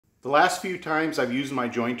The last few times I've used my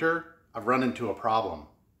jointer, I've run into a problem.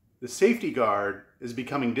 The safety guard is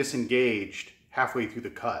becoming disengaged halfway through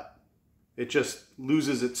the cut. It just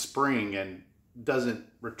loses its spring and doesn't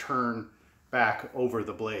return back over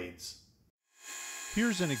the blades.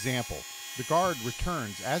 Here's an example. The guard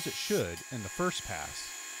returns as it should in the first pass,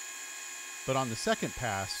 but on the second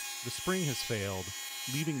pass, the spring has failed,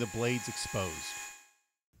 leaving the blades exposed.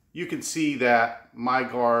 You can see that my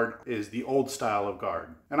guard is the old style of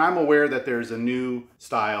guard, and I'm aware that there's a new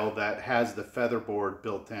style that has the feather board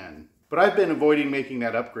built in. But I've been avoiding making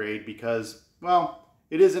that upgrade because, well,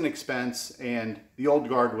 it is an expense and the old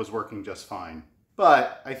guard was working just fine.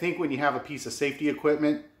 But I think when you have a piece of safety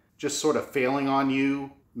equipment just sort of failing on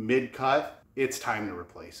you mid-cut, it's time to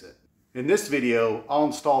replace it. In this video, I'll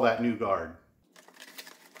install that new guard.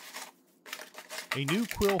 A new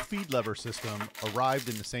quill feed lever system arrived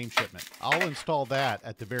in the same shipment. I'll install that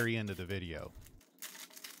at the very end of the video.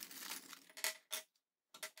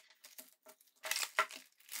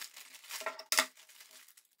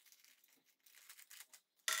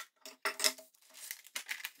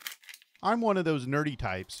 I'm one of those nerdy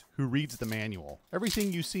types who reads the manual.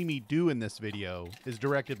 Everything you see me do in this video is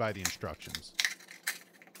directed by the instructions.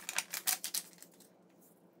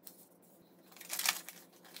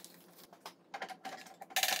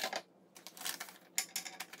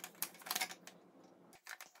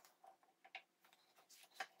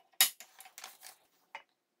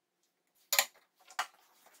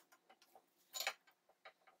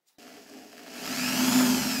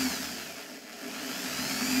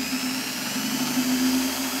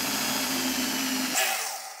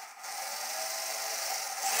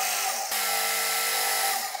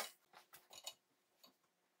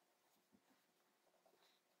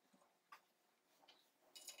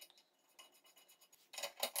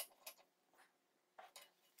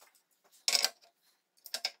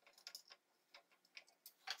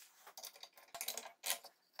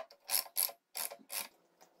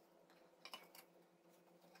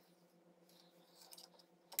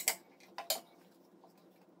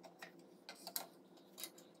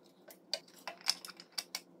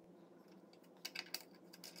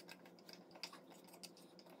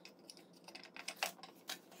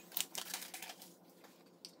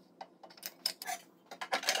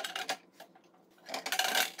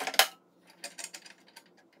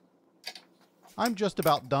 I'm just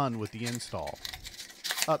about done with the install.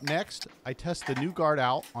 Up next, I test the new guard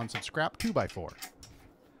out on some scrap 2x4.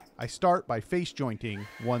 I start by face jointing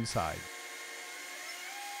one side.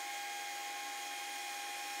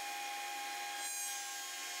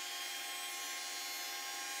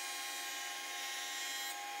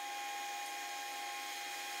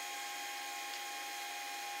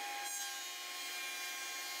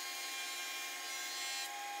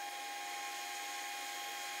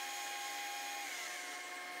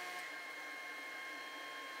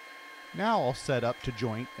 Now I'll set up to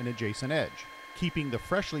joint an adjacent edge, keeping the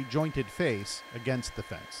freshly jointed face against the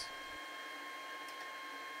fence.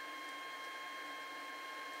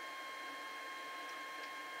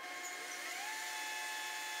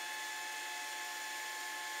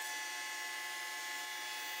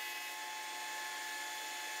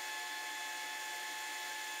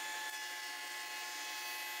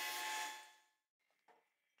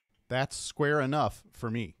 That's square enough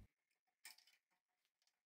for me.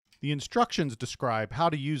 The instructions describe how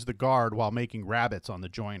to use the guard while making rabbets on the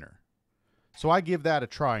jointer, so I give that a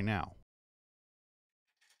try now.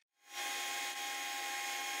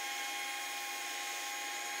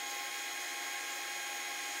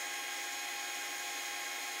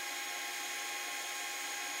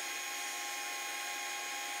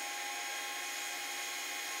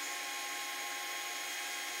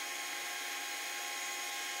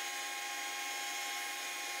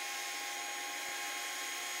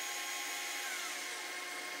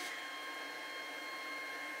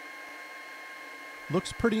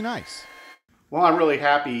 Looks pretty nice. Well, I'm really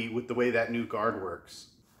happy with the way that new guard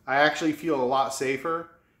works. I actually feel a lot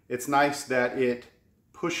safer. It's nice that it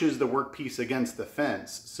pushes the workpiece against the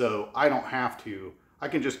fence, so I don't have to. I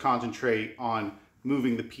can just concentrate on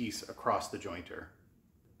moving the piece across the jointer.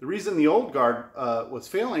 The reason the old guard was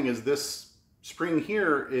failing is this spring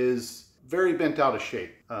here is very bent out of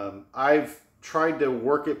shape. I've tried to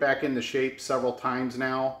work it back into shape several times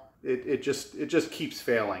now. It just keeps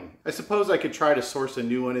failing. I suppose I could try to source a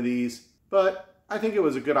new one of these, but I think it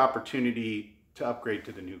was a good opportunity to upgrade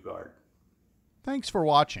to the new guard. Thanks for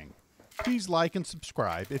watching. Please like and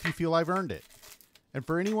subscribe if you feel I've earned it. And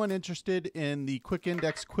for anyone interested in the Quick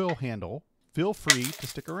Index quill handle, feel free to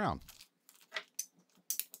stick around.